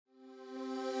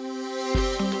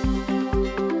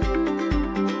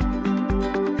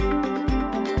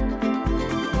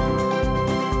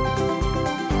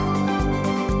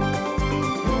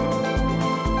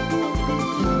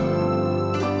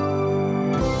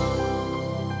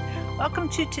Welcome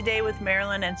to Today with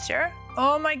Marilyn and Sarah.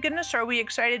 Oh my goodness, are we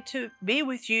excited to be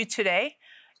with you today?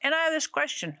 And I have this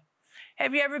question.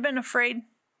 Have you ever been afraid?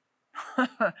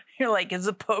 You're like, is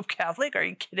the Pope Catholic? Are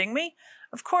you kidding me?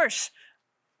 Of course.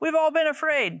 We've all been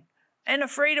afraid. And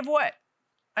afraid of what?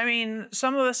 I mean,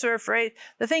 some of us are afraid.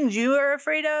 The things you are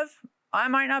afraid of, I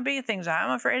might not be. Things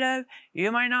I'm afraid of,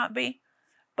 you might not be.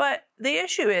 But the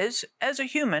issue is, as a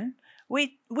human,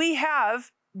 we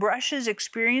have brushes,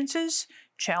 experiences,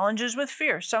 challenges with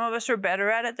fear. Some of us are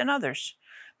better at it than others.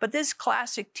 But this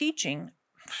classic teaching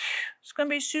is going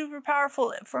to be super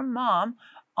powerful from Mom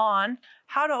on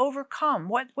how to overcome.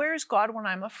 Where is God when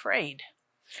I'm afraid?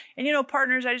 And you know,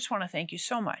 partners, I just want to thank you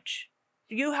so much.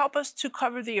 You help us to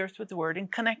cover the earth with the word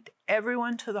and connect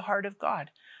everyone to the heart of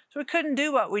God. So we couldn't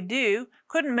do what we do,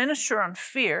 couldn't minister on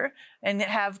fear and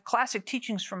have classic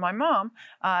teachings from my mom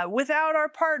without our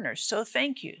partners. So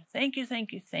thank you. Thank you,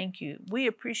 thank you, thank you. We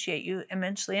appreciate you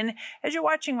immensely. And as you're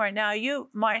watching right now, you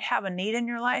might have a need in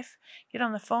your life. Get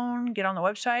on the phone, get on the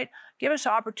website, give us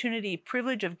the opportunity,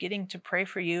 privilege of getting to pray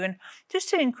for you. And just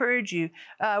to encourage you,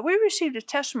 we received a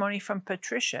testimony from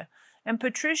Patricia. And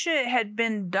Patricia had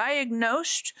been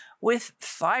diagnosed with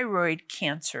thyroid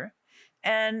cancer.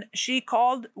 And she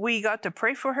called, we got to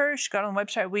pray for her. She got on the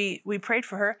website, we prayed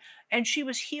for her, and she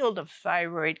was healed of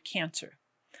thyroid cancer.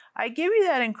 I give you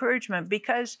that encouragement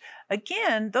because,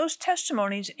 again, those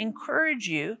testimonies encourage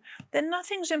you that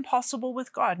nothing's impossible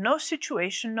with God. No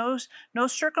situation, no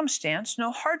circumstance,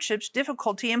 no hardships,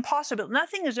 difficulty, impossibility.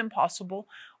 Nothing is impossible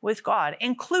with God,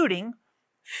 including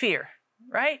fear.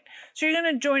 Right? So you're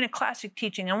going to join a classic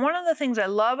teaching. And one of the things I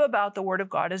love about the Word of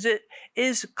God is it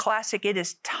is classic. It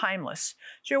is timeless.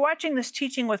 So you're watching this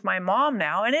teaching with my mom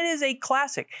now, and it is a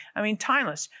classic. I mean,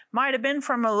 timeless. Might have been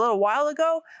from a little while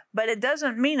ago, but it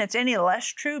doesn't mean it's any less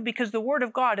true because the Word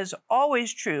of God is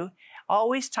always true,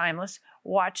 always timeless.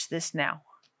 Watch this now.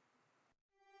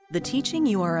 The teaching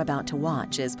you are about to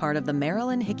watch is part of the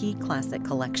Marilyn Hickey Classic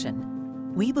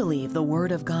Collection. We believe the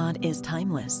Word of God is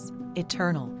timeless,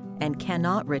 eternal, and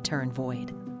cannot return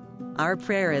void. Our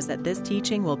prayer is that this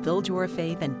teaching will build your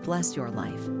faith and bless your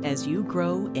life as you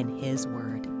grow in His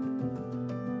Word.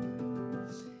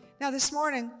 Now this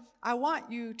morning, I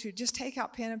want you to just take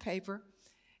out pen and paper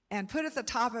and put at the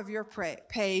top of your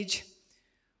page,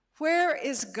 where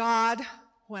is God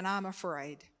when I'm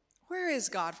afraid? Where is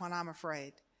God when I'm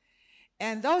afraid?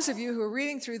 And those of you who are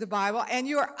reading through the Bible and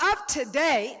you're up to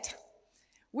date,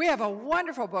 we have a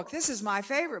wonderful book. This is my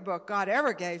favorite book God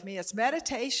ever gave me. It's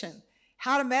Meditation,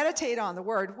 How to Meditate on the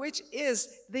Word, which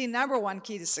is the number one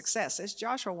key to success. It's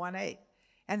Joshua 1:8.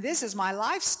 And this is my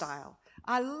lifestyle.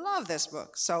 I love this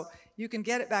book. So you can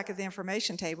get it back at the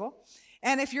information table.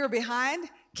 And if you're behind,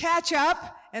 catch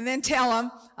up and then tell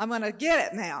them, I'm going to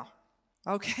get it now.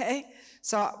 Okay?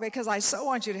 So, because I so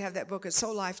want you to have that book. It's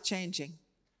so life-changing.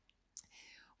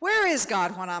 Where is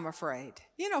God when I'm afraid?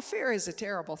 You know, fear is a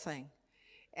terrible thing.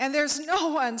 And there's no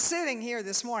one sitting here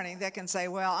this morning that can say,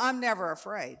 well, I'm never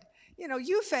afraid. You know,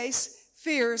 you face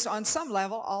fears on some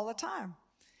level all the time.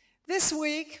 This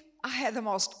week, I had the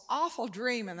most awful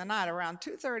dream in the night around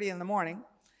 2:30 in the morning.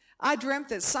 I dreamt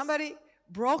that somebody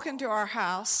broke into our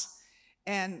house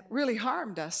and really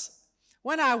harmed us.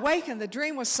 When I awakened, the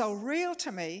dream was so real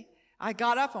to me, I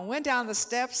got up and went down the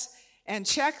steps and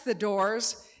checked the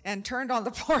doors and turned on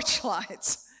the porch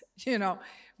lights, you know,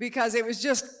 because it was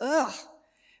just, ugh.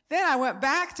 Then I went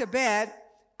back to bed,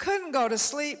 couldn't go to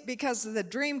sleep because the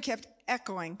dream kept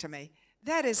echoing to me.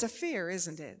 That is a fear,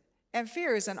 isn't it? And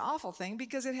fear is an awful thing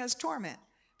because it has torment.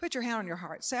 Put your hand on your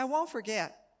heart. Say, I won't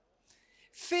forget.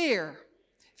 Fear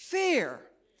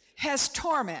has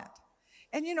torment.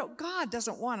 And you know, God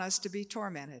doesn't want us to be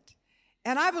tormented.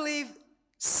 And I believe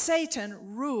Satan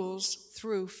rules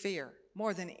through fear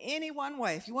more than any one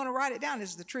way. If you want to write it down,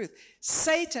 it's the truth.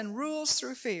 Satan rules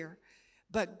through fear.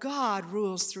 But God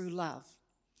rules through love.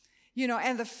 You know,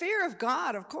 and the fear of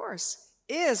God, of course,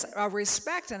 is a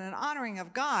respect and an honoring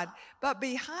of God. But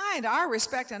behind our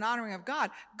respect and honoring of God,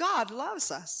 God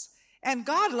loves us. And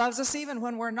God loves us even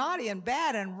when we're naughty and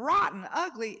bad and rotten,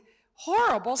 ugly,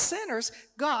 horrible sinners.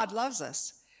 God loves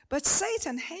us. But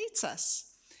Satan hates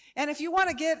us. And if you want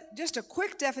to get just a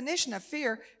quick definition of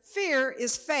fear, fear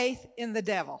is faith in the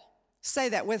devil. Say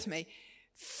that with me.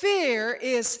 Fear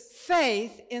is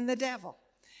faith in the devil.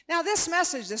 Now, this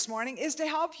message this morning is to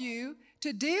help you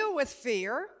to deal with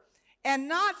fear And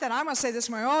not that I'm going to say this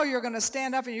morning, oh, you're going to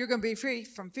stand up and you're going to be free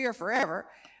from fear forever.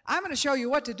 I'm going to show you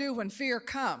what to do when fear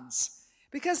comes.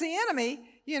 Because the enemy,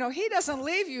 he doesn't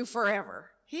leave you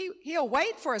forever. He'll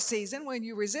wait for a season when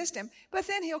you resist him, but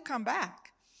then he'll come back.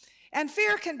 And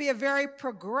fear can be a very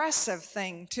progressive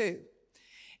thing too.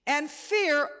 And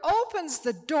fear opens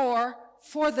the door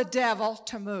for the devil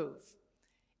to move.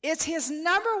 It's his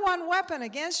number one weapon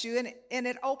against you, and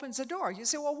it opens a door. You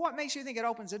say, well, what makes you think it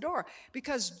opens a door?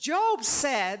 Because Job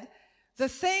said, the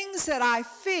things that I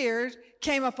feared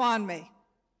came upon me.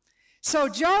 So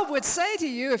Job would say to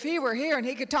you, if he were here and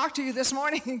he could talk to you this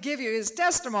morning and give you his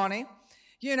testimony,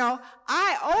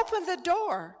 I opened the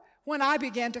door when I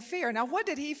began to fear. Now, what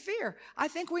did he fear? I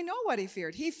think we know what he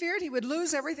feared. He feared he would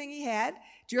lose everything he had.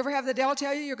 Do you ever have the devil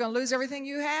tell you you're going to lose everything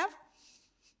you have?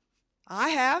 I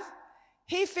have.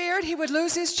 He feared he would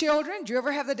lose his children. Do you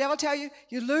ever have the devil tell you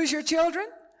you lose your children?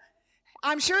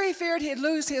 I'm sure he feared he'd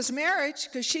lose his marriage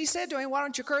because she said to him, why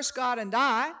don't you curse God and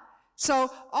die?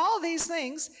 So all these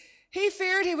things. He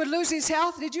feared he would lose his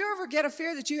health. Did you ever get a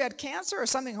fear that you had cancer or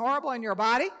something horrible in your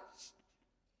body?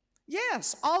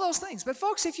 Yes, all those things. But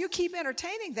folks, if you keep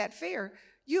entertaining that fear,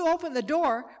 you open the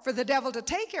door for the devil to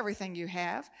take everything you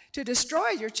have, to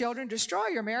destroy your children, destroy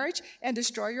your marriage, and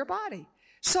destroy your body.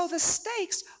 So the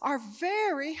stakes are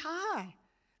very high.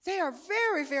 They are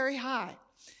very, very high.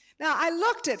 Now, I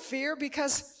looked at fear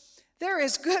because there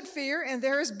is good fear and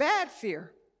there is bad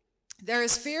fear. There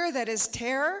is fear that is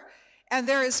terror, and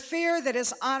there is fear that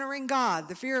is honoring God.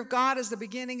 The fear of God is the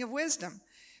beginning of wisdom.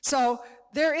 So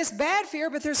there is bad fear,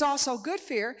 but there's also good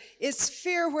fear. It's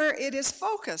fear where it is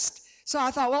focused. So I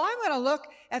thought, well, I'm going to look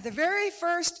at the very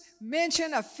first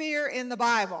mention of fear in the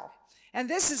Bible. And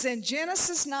this is in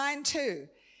Genesis 9:2.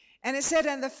 And it said,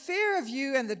 and the fear of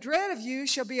you and the dread of you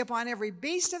shall be upon every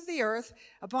beast of the earth,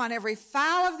 upon every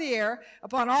fowl of the air,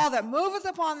 upon all that moveth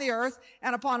upon the earth,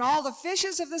 and upon all the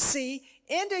fishes of the sea.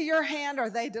 Into your hand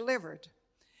are they delivered.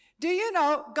 Do you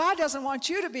know, God doesn't want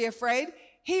you to be afraid.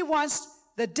 He wants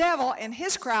the devil and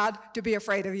his crowd to be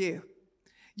afraid of you.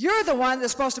 You're the one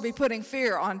that's supposed to be putting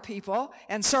fear on people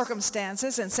and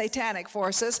circumstances and satanic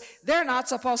forces. They're not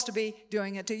supposed to be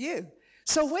doing it to you.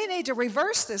 So we need to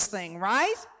reverse this thing,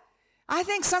 right? I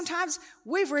think sometimes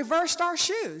we've reversed our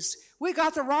shoes. We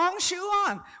got the wrong shoe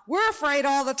on. We're afraid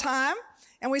all the time.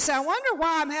 And we say, I wonder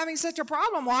why I'm having such a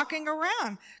problem walking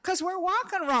around. Because we're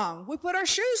walking wrong. We put our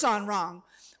shoes on wrong.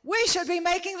 We should be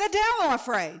making the devil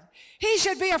afraid. He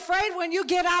should be afraid when you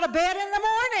get out of bed in the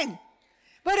morning.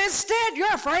 But instead,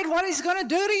 you're afraid what he's going to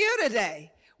do to you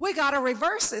today. We got to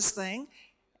reverse this thing.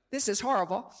 This is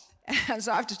horrible. And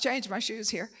so I have to change my shoes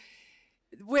here.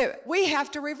 We have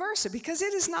to reverse it because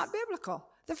it is not biblical.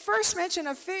 The first mention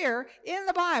of fear in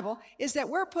the Bible is that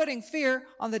we're putting fear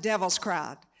on the devil's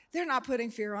crowd. They're not putting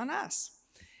fear on us.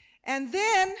 And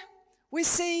then we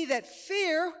see that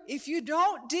fear, if you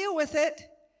don't deal with it,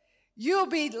 you'll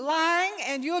be lying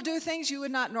and you'll do things you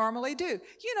would not normally do.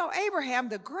 You know, Abraham,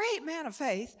 the great man of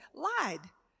faith, lied.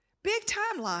 Big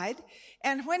time lied.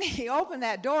 And when he opened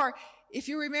that door, if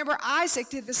you remember, Isaac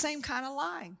did the same kind of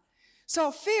lying. So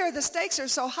fear, the stakes are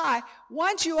so high.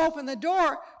 Once you open the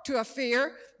door to a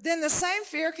fear, then the same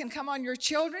fear can come on your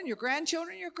children, your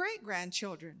grandchildren, your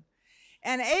great-grandchildren.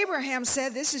 And Abraham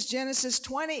said, this is Genesis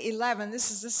 20:11. This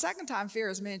is the second time fear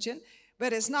is mentioned,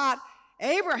 but it's not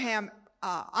Abraham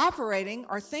operating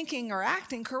or thinking or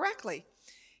acting correctly.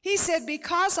 He said,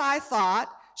 because I thought,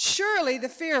 surely the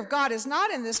fear of God is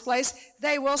not in this place,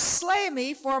 they will slay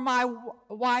me for my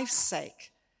wife's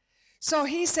sake. So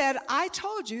he said, I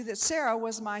told you that Sarah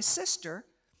was my sister.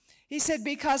 He said,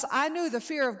 because I knew the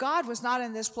fear of God was not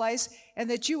in this place and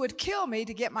that you would kill me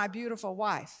to get my beautiful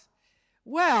wife.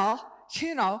 Well,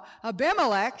 you know,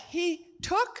 Abimelech, he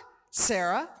took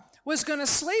Sarah, was going to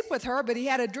sleep with her, but he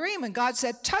had a dream and God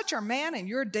said, touch her, man, and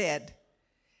you're dead.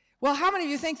 Well, how many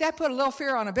of you think that put a little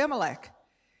fear on Abimelech?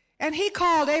 And he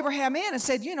called Abraham in and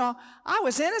said, you know, I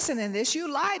was innocent in this.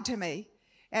 You lied to me.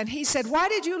 And he said, why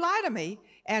did you lie to me?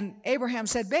 And Abraham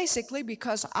said, basically,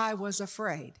 because I was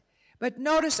afraid. But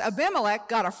notice Abimelech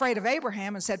got afraid of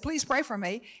Abraham and said, please pray for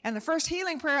me. And the first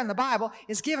healing prayer in the Bible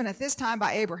is given at this time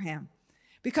by Abraham.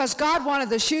 Because God wanted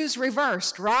the shoes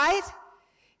reversed, right?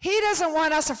 He doesn't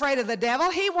want us afraid of the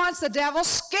devil. He wants the devil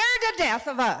scared to death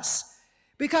of us.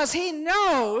 Because he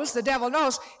knows, the devil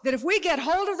knows, that if we get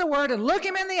hold of the word and look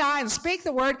him in the eye and speak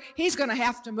the word, he's going to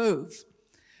have to move.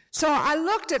 So I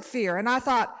looked at fear and I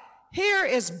thought, Here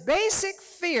is basic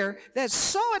fear that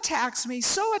so attacks me,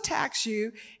 so attacks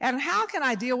you, and how can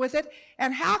I deal with it?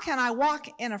 And how can I walk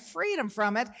in a freedom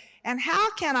from it? And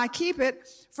how can I keep it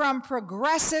from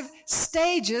progressive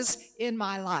stages in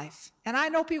my life? And I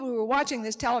know people who are watching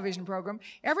this television program,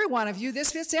 every one of you,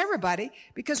 this fits everybody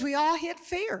because we all hit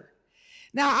fear.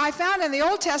 Now, I found in the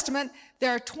Old Testament,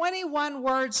 there are 21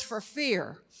 words for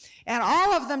fear. And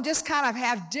all of them just kind of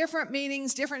have different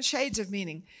meanings, different shades of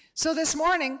meaning. So this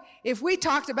morning, if we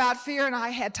talked about fear and I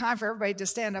had time for everybody to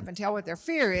stand up and tell what their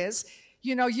fear is,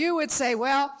 you would say,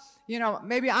 well,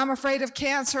 maybe I'm afraid of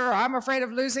cancer or I'm afraid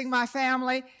of losing my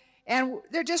family. And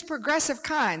they're just progressive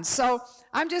kinds. So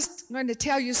I'm just going to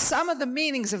tell you some of the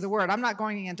meanings of the word. I'm not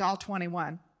going into all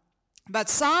 21. But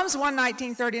Psalms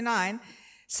 119:39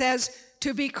 says,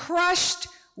 to be crushed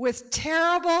with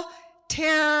terrible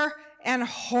terror and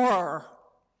horror.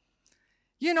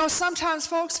 Sometimes,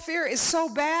 folks, fear is so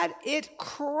bad, it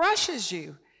crushes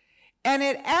you. And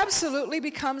it absolutely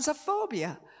becomes a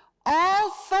phobia. All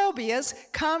phobias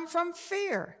come from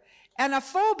fear. And a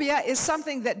phobia is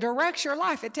something that directs your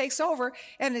life. It takes over,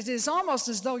 and it is almost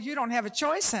as though you don't have a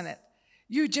choice in it.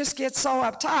 You just get so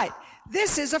uptight.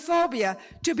 This is a phobia,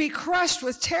 to be crushed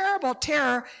with terrible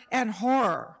terror and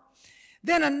horror.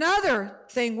 Then another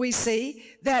thing we see,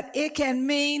 that it can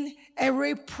mean a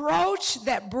reproach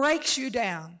that breaks you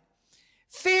down.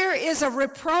 Fear is a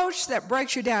reproach that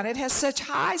breaks you down. It has such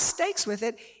high stakes with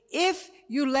it if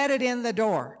you let it in the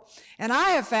door. And I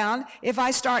have found if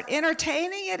I start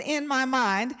entertaining it in my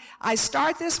mind, I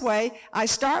start this way, I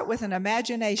start with an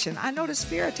imagination. I notice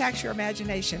fear attacks your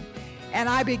imagination. And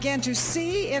I begin to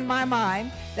see in my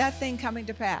mind that thing coming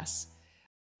to pass.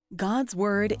 God's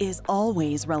Word is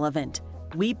always relevant.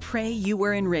 We pray you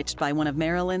were enriched by one of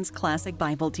Marilyn's classic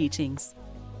Bible teachings.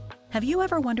 Have you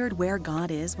ever wondered where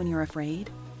God is when you're afraid?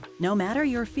 No matter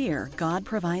your fear, God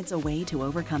provides a way to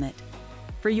overcome it.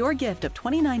 For your gift of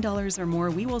 $29 or more,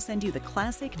 we will send you the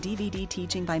classic DVD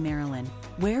teaching by Marilyn,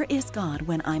 Where is God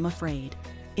When I'm Afraid?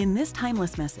 In this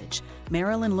timeless message,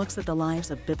 Marilyn looks at the lives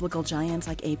of biblical giants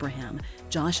like Abraham,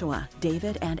 Joshua,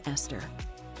 David, and Esther.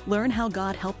 Learn how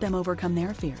God helped them overcome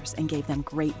their fears and gave them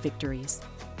great victories.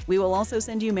 We will also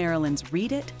send you Marilyn's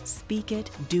Read It, Speak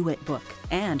It, Do It book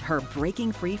and her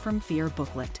Breaking Free from Fear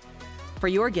booklet. For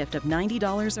your gift of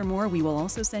 $90 or more, we will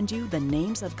also send you the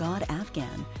Names of God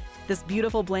Afghan. This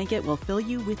beautiful blanket will fill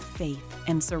you with faith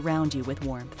and surround you with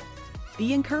warmth.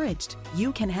 Be encouraged.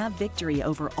 You can have victory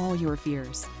over all your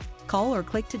fears. Call or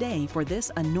click today for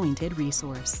this anointed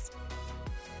resource.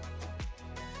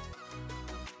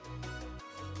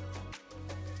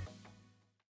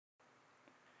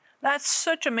 That's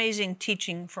such amazing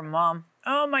teaching from Mom.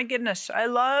 Oh my goodness, I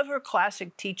love her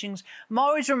classic teachings. I'm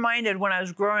always reminded when I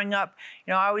was growing up,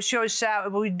 she always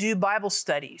sat, we'd do Bible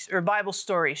studies or Bible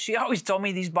stories. She always told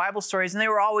me these Bible stories, and they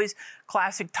were always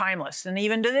classic, timeless. And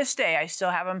even to this day, I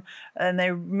still have them, and they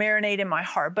marinate in my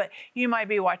heart. But you might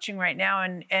be watching right now,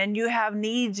 and you have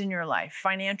needs in your life,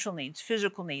 financial needs,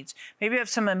 physical needs. Maybe you have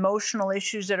some emotional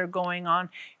issues that are going on.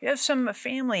 You have some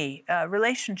family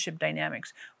relationship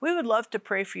dynamics. We would love to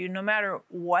pray for you no matter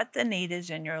what the need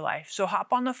is in your life. So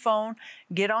hop on the phone,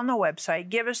 get on the website,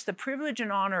 give us the privilege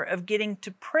and honor of getting to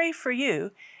pray for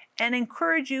you and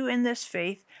encourage you in this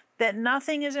faith that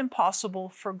nothing is impossible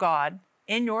for God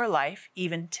in your life,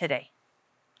 even today.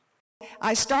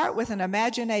 I start with an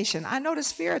imagination. I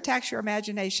notice fear attacks your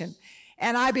imagination.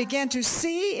 And I begin to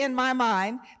see in my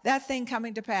mind that thing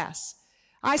coming to pass.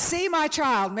 I see my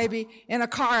child maybe in a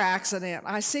car accident.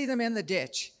 I see them in the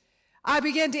ditch. I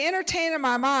begin to entertain in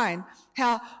my mind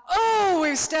how,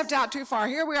 we've stepped out too far.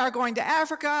 Here we are going to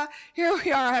Africa. Here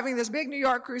we are having this big New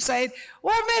York crusade.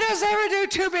 What made us ever do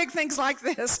two big things like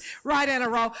this right in a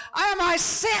row? Am I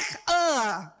sick?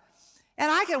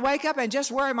 And I can wake up and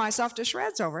just worry myself to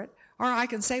shreds over it. Or I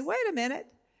can say, wait a minute.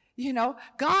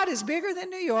 God is bigger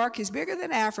than New York. He's bigger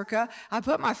than Africa. I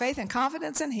put my faith and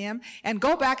confidence in him and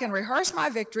go back and rehearse my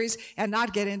victories and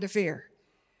not get into fear.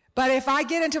 But if I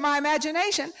get into my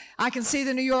imagination, I can see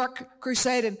the New York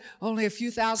crusade and only a few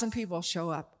thousand people show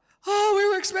up. We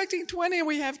were expecting 20 and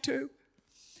we have 2.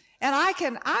 And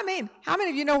how many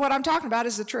of you know what I'm talking about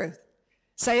is the truth?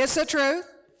 Say it's the truth.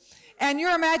 And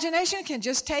your imagination can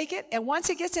just take it. And once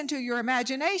it gets into your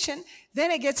imagination, then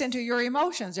it gets into your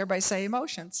emotions. Everybody say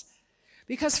emotions.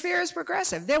 Because fear is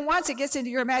progressive. Then once it gets into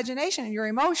your imagination and your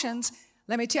emotions,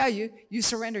 let me tell you, you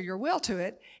surrender your will to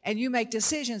it and you make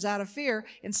decisions out of fear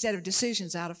instead of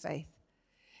decisions out of faith.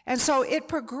 And so it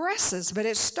progresses, but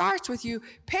it starts with you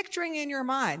picturing in your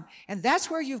mind. And that's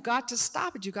where you've got to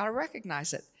stop it. You've got to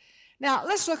recognize it. Now,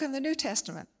 let's look in the New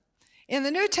Testament. In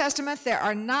the New Testament, there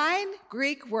are 9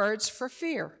 Greek words for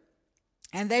fear.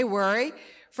 And they worry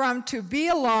from to be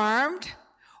alarmed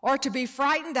or to be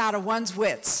frightened out of one's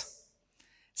wits.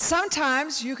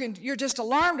 Sometimes you're just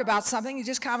alarmed about something. You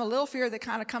just kind of a little fear that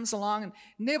kind of comes along and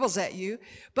nibbles at you.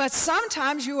 But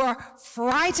sometimes you are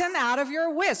frightened out of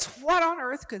your wits. What on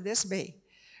earth could this be?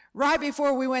 Right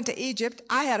before we went to Egypt,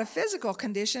 I had a physical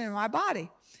condition in my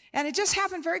body. And it just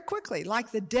happened very quickly,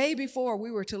 like the day before we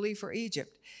were to leave for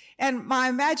Egypt. And my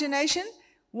imagination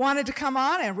wanted to come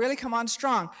on and really come on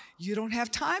strong. You don't have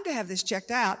time to have this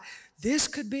checked out. This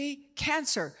could be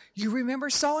cancer. You remember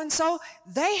so-and-so?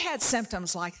 They had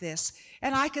symptoms like this.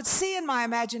 And I could see in my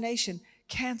imagination,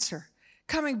 cancer,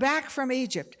 coming back from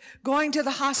Egypt, going to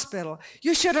the hospital.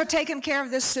 You should have taken care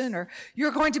of this sooner.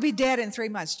 You're going to be dead in 3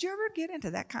 months. Do you ever get into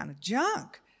that kind of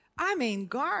junk? I mean,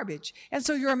 garbage. And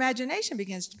so your imagination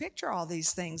begins to picture all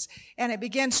these things, and it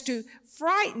begins to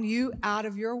frighten you out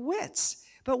of your wits.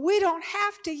 But we don't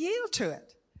have to yield to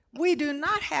it. We do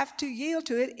not have to yield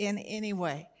to it in any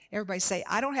way. Everybody say,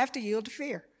 I don't have to yield to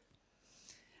fear.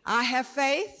 I have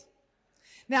faith.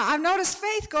 Now, I've noticed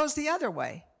faith goes the other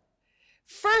way.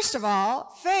 First of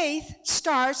all, faith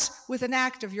starts with an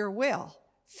act of your will.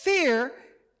 Fear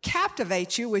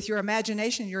captivates you with your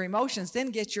imagination, your emotions, then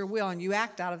gets your will and you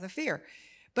act out of the fear.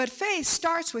 But faith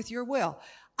starts with your will.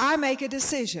 I make a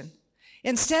decision.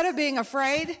 Instead of being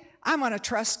afraid, I'm going to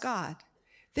trust God.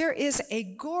 There is a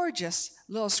gorgeous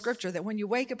little scripture that when you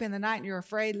wake up in the night and you're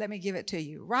afraid, let me give it to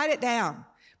you. Write it down.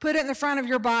 Put it in the front of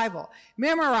your Bible.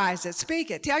 Memorize it.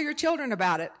 Speak it. Tell your children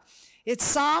about it. It's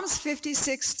Psalms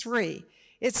 56:3.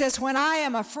 It says, when I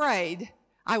am afraid,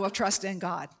 I will trust in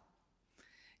God.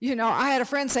 You know, I had a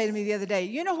friend say to me the other day,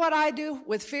 you know what I do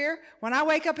with fear? When I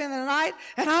wake up in the night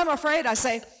and I'm afraid, I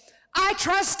say, I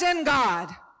trust in God.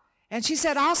 And she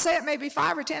said, I'll say it maybe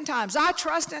 5 or 10 times. I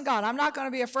trust in God. I'm not going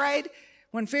to be afraid.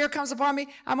 When fear comes upon me,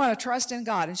 I'm going to trust in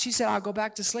God. And she said, I'll go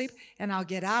back to sleep and I'll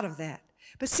get out of that.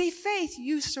 But see, faith,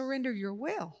 you surrender your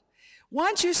will.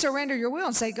 Once you surrender your will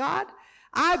and say, God,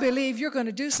 I believe you're going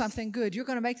to do something good. You're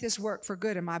going to make this work for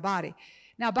good in my body.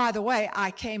 Now, by the way,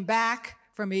 I came back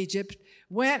from Egypt,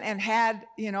 went and had,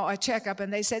 a checkup,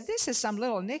 and they said, this is some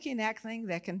little nicky-nack thing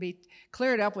that can be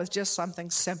cleared up with just something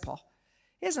simple.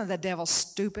 Isn't the devil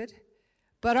stupid?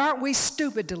 But aren't we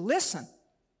stupid to listen?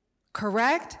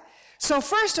 Correct? So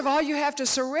first of all, you have to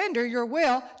surrender your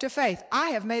will to faith. I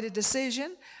have made a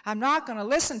decision. I'm not going to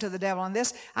listen to the devil on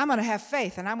this. I'm going to have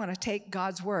faith, and I'm going to take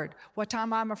God's word. What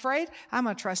time I'm afraid, I'm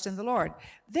going to trust in the Lord.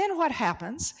 Then what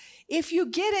happens? If you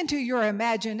get into your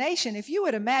imagination, if you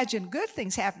would imagine good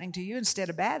things happening to you instead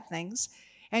of bad things,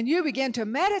 and you begin to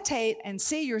meditate and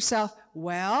see yourself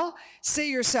well,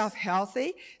 see yourself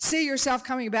healthy, see yourself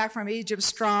coming back from Egypt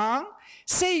strong,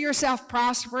 see yourself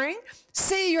prospering,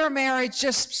 see your marriage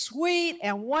just sweet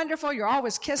and wonderful. You're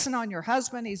always kissing on your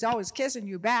husband. He's always kissing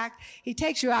you back. He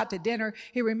takes you out to dinner.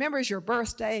 He remembers your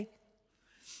birthday.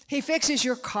 He fixes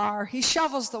your car. He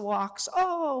shovels the walks.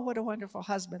 Oh, what a wonderful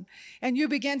husband. And you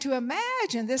begin to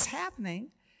imagine this happening.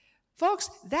 Folks,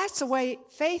 that's the way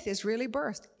faith is really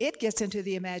birthed. It gets into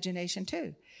the imagination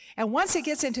too. And once it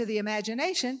gets into the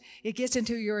imagination, it gets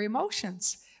into your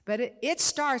emotions. But it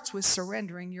starts with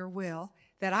surrendering your will,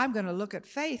 that I'm going to look at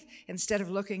faith instead of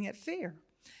looking at fear.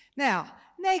 Now,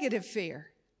 negative fear.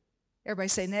 Everybody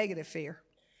say negative fear.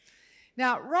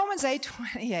 Now, Romans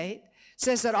 8:28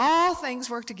 says that all things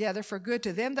work together for good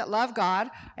to them that love God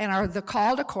and are the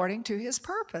called according to his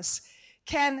purpose.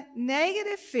 Can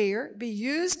negative fear be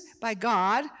used by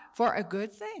God for a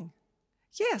good thing?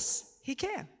 Yes, he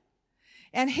can.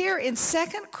 And here in 2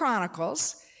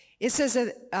 Chronicles, it says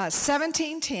that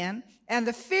 17:10, and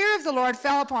the fear of the Lord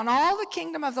fell upon all the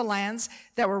kingdom of the lands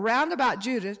that were round about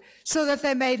Judah, so that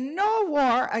they made no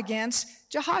war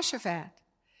against Jehoshaphat.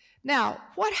 Now,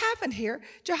 what happened here?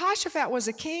 Jehoshaphat was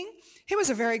a king. He was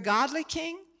a very godly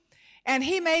king, and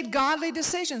he made godly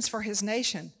decisions for his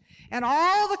nation. And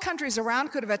all the countries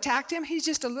around could have attacked him. He's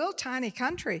just a little tiny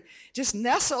country, just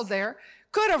nestled there.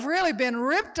 Could have really been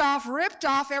ripped off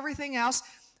everything else.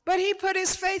 But he put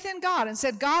his faith in God and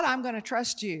said, God, I'm going to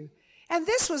trust you. And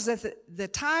this was the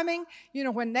timing,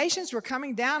 when nations were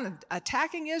coming down and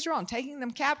attacking Israel and taking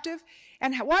them captive.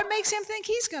 And what makes him think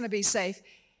he's going to be safe?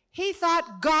 He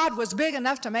thought God was big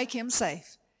enough to make him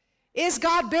safe. Is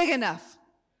God big enough?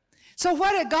 So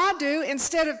what did God do?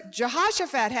 Instead of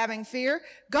Jehoshaphat having fear,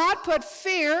 God put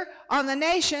fear on the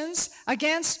nations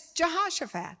against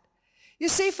Jehoshaphat. You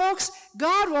see, folks,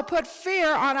 God will put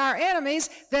fear on our enemies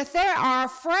that they are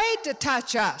afraid to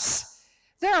touch us.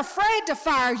 They're afraid to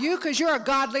fire you because you're a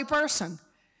godly person.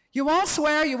 You won't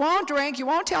swear, you won't drink, you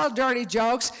won't tell dirty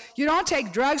jokes, you don't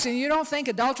take drugs, and you don't think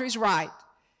adultery's right.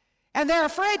 And they're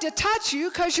afraid to touch you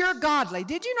because you're godly.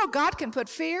 Did you know God can put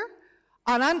fear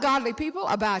on ungodly people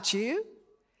about you?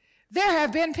 There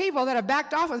have been people that have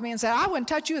backed off with me and said, I wouldn't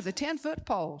touch you with a 10-foot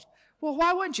pole. Well,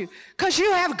 why wouldn't you? Because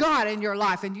you have God in your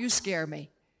life and you scare me.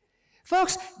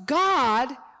 Folks, God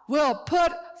will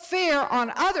put fear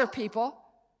on other people.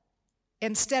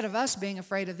 Instead of us being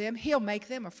afraid of them, he'll make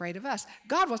them afraid of us.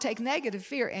 God will take negative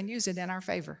fear and use it in our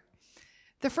favor.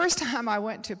 The first time I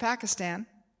went to Pakistan,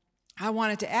 I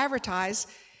wanted to advertise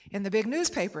in the big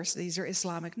newspapers. These are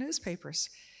Islamic newspapers.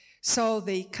 So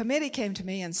the committee came to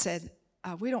me and said,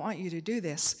 we don't want you to do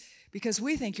this because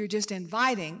we think you're just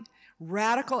inviting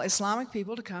radical Islamic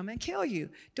people to come and kill you.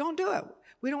 Don't do it.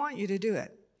 We don't want you to do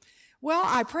it. Well,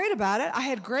 I prayed about it. I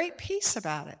had great peace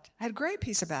about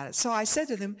it. So I said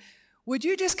to them, would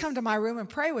you just come to my room and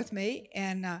pray with me?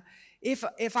 And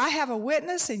if I have a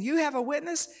witness and you have a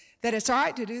witness that it's all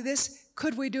right to do this,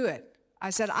 could we do it? I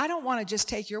said, I don't want to just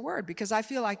take your word because I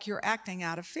feel like you're acting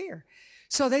out of fear.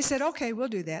 So they said, okay, we'll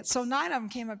do that. So 9 of them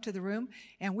came up to the room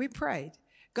and we prayed.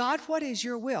 God, what is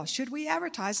your will? Should we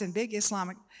advertise in big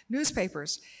Islamic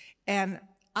newspapers? And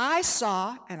I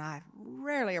saw, and I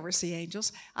rarely ever see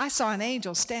angels, I saw an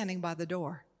angel standing by the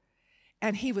door.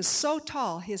 And he was so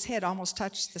tall, his head almost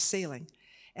touched the ceiling.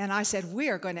 And I said, we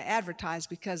are going to advertise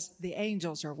because the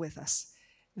angels are with us.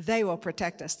 They will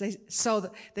protect us.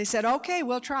 They said, okay,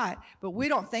 we'll try it. But we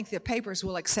don't think the papers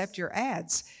will accept your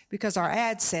ads because our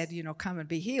ads said, come and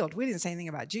be healed. We didn't say anything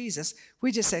about Jesus.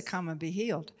 We just said, come and be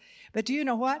healed. But do you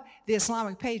know what? The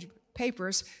Islamic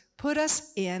papers put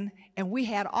us in, and we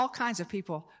had all kinds of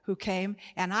people who came,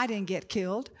 and I didn't get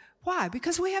killed. Why?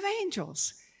 Because we have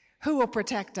angels who will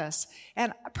protect us.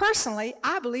 And personally,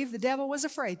 I believe the devil was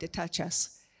afraid to touch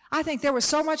us. I think there was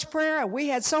so much prayer and we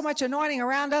had so much anointing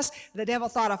around us, the devil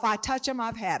thought if I touch him,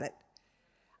 I've had it.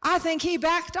 I think he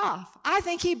backed off. I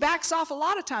think he backs off a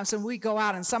lot of times when we go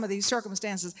out in some of these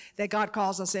circumstances that God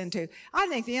calls us into. I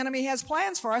think the enemy has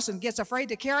plans for us and gets afraid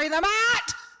to carry them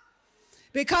out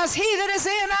because he that is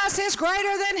in us is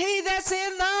greater than he that's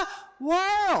in the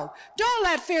world. Don't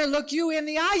let fear look you in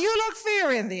the eye. You look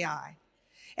fear in the eye.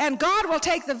 And God will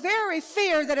take the very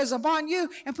fear that is upon you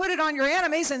and put it on your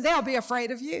enemies, and they'll be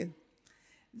afraid of you.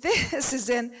 This is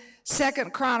in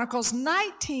 2 Chronicles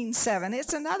 19:7.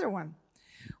 It's another one.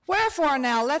 Wherefore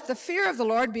now let the fear of the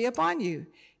Lord be upon you.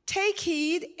 Take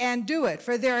heed and do it,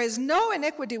 for there is no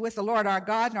iniquity with the Lord our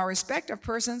God, nor respect of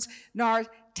persons, nor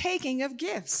taking of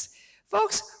gifts.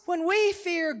 Folks, when we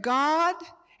fear God,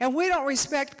 and we don't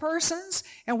respect persons,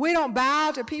 and we don't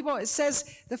bow to people, it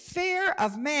says the fear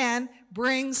of man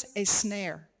brings a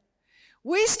snare.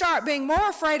 We start being more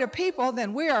afraid of people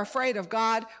than we are afraid of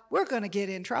God, we're going to get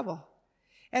in trouble.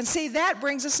 And see, that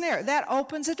brings a snare. That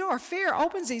opens a door. Fear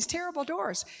opens these terrible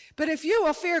doors. But if you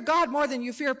will fear God more than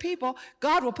you fear people,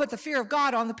 God will put the fear of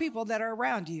God on the people that are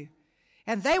around you.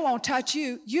 And they won't touch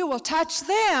you. You will touch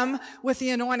them with the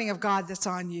anointing of God that's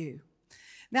on you.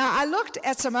 Now, I looked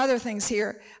at some other things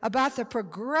here about the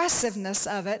progressiveness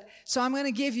of it. So I'm going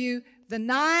to give you the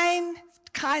 9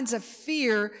 kinds of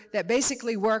fear that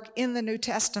basically work in the New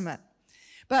Testament.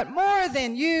 But more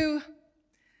than you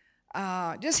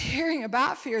just hearing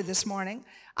about fear this morning,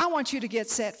 I want you to get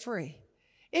set free.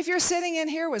 If you're sitting in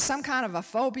here with some kind of a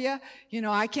phobia,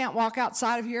 I can't walk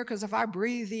outside of here because if I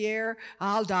breathe the air,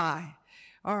 I'll die.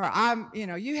 Or I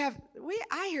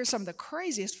hear some of the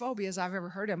craziest phobias I've ever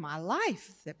heard in my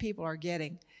life that people are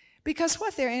getting because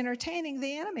they're entertaining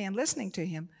the enemy and listening to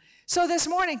him. So this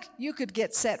morning, you could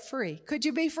get set free. Could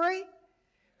you be free?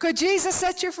 Could Jesus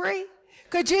set you free?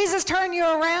 Could Jesus turn you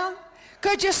around?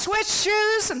 Could you switch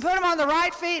shoes and put them on the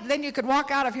right feet? Then you could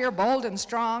walk out of here bold and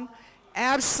strong?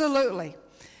 Absolutely.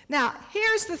 Now,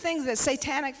 here's the things that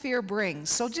satanic fear brings.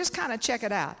 So just kind of check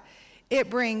it out. It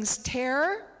brings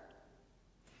terror.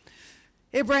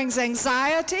 It brings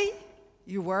anxiety.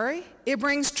 You worry. It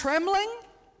brings trembling.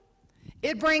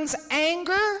 It brings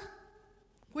anger,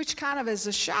 which kind of is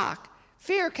a shock.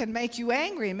 Fear can make you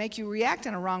angry and make you react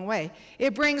in a wrong way.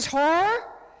 It brings horror.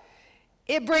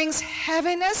 It brings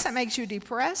heaviness. It makes you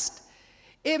depressed.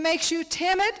 It makes you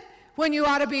timid when you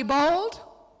ought to be bold.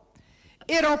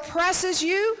 It oppresses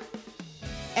you,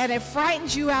 and it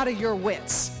frightens you out of your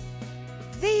wits.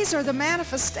 These are the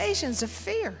manifestations of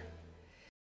fear.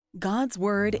 God's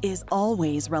Word is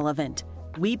always relevant.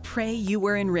 We pray you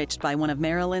were enriched by one of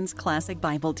Marilyn's classic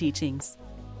Bible teachings.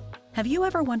 Have you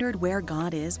ever wondered where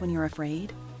God is when you're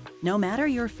afraid? No matter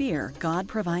your fear, God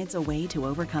provides a way to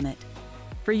overcome it.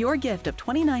 For your gift of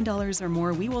 $29 or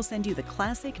more, we will send you the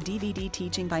classic DVD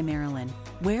teaching by Marilyn,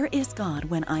 Where is God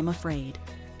When I'm Afraid?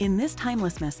 In this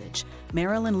timeless message,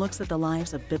 Marilyn looks at the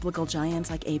lives of biblical giants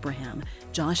like Abraham,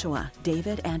 Joshua,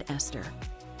 David, and Esther.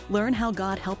 Learn how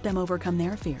God helped them overcome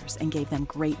their fears and gave them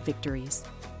great victories.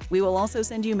 We will also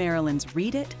send you Marilyn's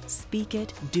Read It, Speak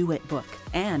It, Do It book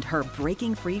and her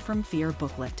Breaking Free from Fear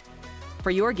booklet. For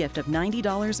your gift of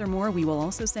 $90 or more, we will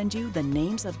also send you the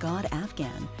Names of God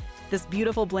Afghan. This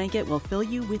beautiful blanket will fill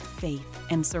you with faith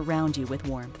and surround you with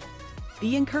warmth.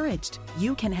 Be encouraged.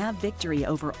 You can have victory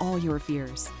over all your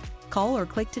fears. Call or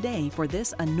click today for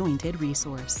this anointed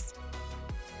resource.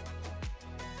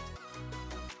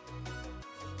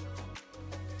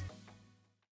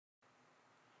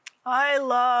 I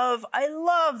love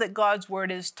that God's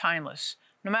word is timeless.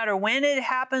 No matter when it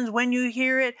happens, when you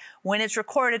hear it, when it's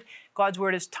recorded, God's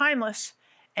word is timeless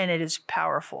and it is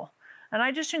powerful. And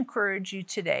I just encourage you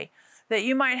today that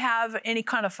you might have any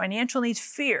kind of financial needs,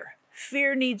 fear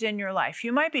needs in your life.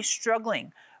 You might be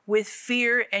struggling with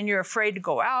fear and you're afraid to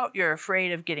go out. You're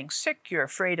afraid of getting sick. You're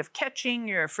afraid of catching.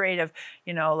 You're afraid of,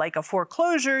 like a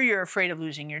foreclosure. You're afraid of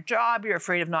losing your job. You're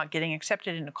afraid of not getting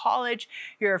accepted into college.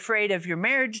 You're afraid of your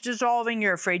marriage dissolving.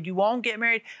 You're afraid you won't get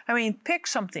married. Pick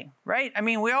something, right?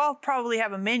 We all probably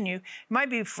have a menu. You might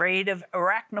be afraid of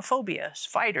arachnophobia,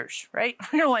 spiders, right?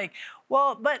 You're like,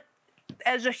 well, but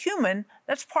as a human,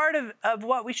 that's part of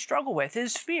what we struggle with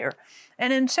is fear.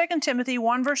 And in 2 Timothy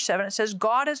 1 verse 7, it says,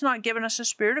 God has not given us a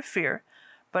spirit of fear,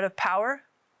 but of power,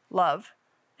 love,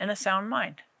 and a sound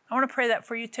mind. I want to pray that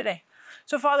for you today.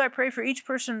 So Father, I pray for each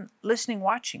person listening,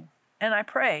 watching, and I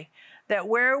pray that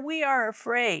where we are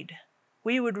afraid,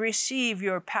 we would receive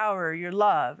your power, your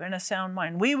love, and a sound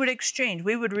mind. We would exchange,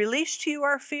 we would release to you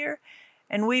our fear,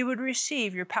 and we would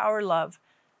receive your power, love,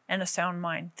 and a sound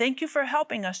mind. Thank you for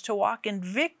helping us to walk in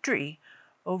victory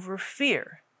over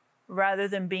fear rather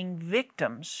than being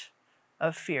victims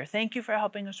of fear. Thank you for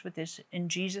helping us with this in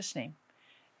Jesus' name.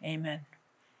 Amen.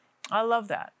 I love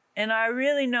that. And I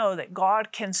really know that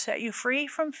God can set you free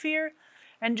from fear,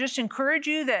 and just encourage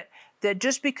you that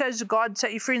just because God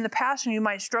set you free in the past and you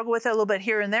might struggle with it a little bit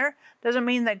here and there, doesn't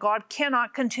mean that God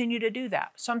cannot continue to do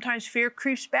that. Sometimes fear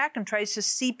creeps back and tries to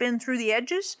seep in through the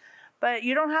edges, but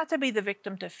you don't have to be the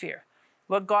victim to fear.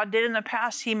 What God did in the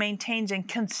past, He maintains and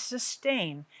can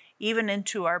sustain even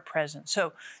into our present.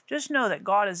 So just know that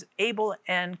God is able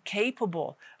and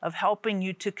capable of helping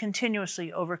you to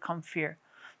continuously overcome fear.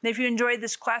 And if you enjoyed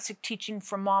this classic teaching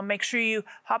from Mom, make sure you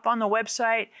hop on the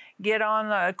website, get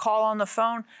on a call on the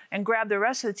phone, and grab the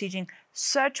rest of the teaching.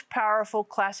 Such powerful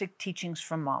classic teachings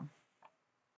from Mom.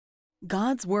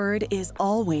 God's Word is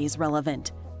always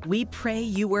relevant. We pray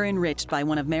you were enriched by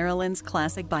one of Marilyn's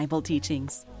classic Bible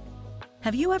teachings.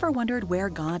 Have you ever wondered where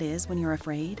God is when you're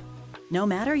afraid? No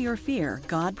matter your fear,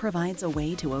 God provides a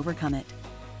way to overcome it.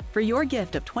 For your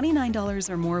gift of $29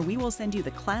 or more, we will send you the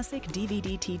classic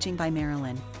DVD teaching by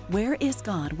Marilyn, Where is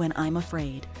God When I'm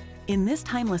Afraid? In this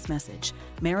timeless message,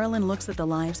 Marilyn looks at the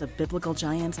lives of biblical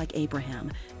giants like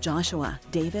Abraham, Joshua,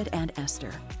 David, and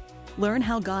Esther. Learn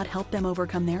how God helped them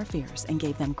overcome their fears and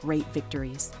gave them great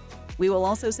victories. We will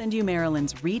also send you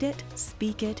Marilyn's Read It,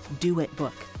 Speak It, Do It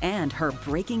book and her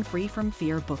Breaking Free from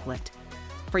Fear booklet.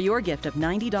 For your gift of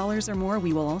 $90 or more,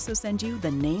 we will also send you the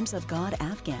Names of God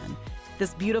Afghan.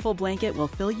 This beautiful blanket will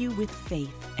fill you with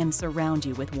faith and surround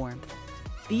you with warmth.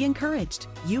 Be encouraged.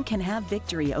 You can have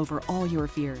victory over all your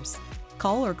fears.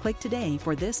 Call or click today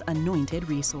for this anointed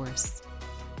resource.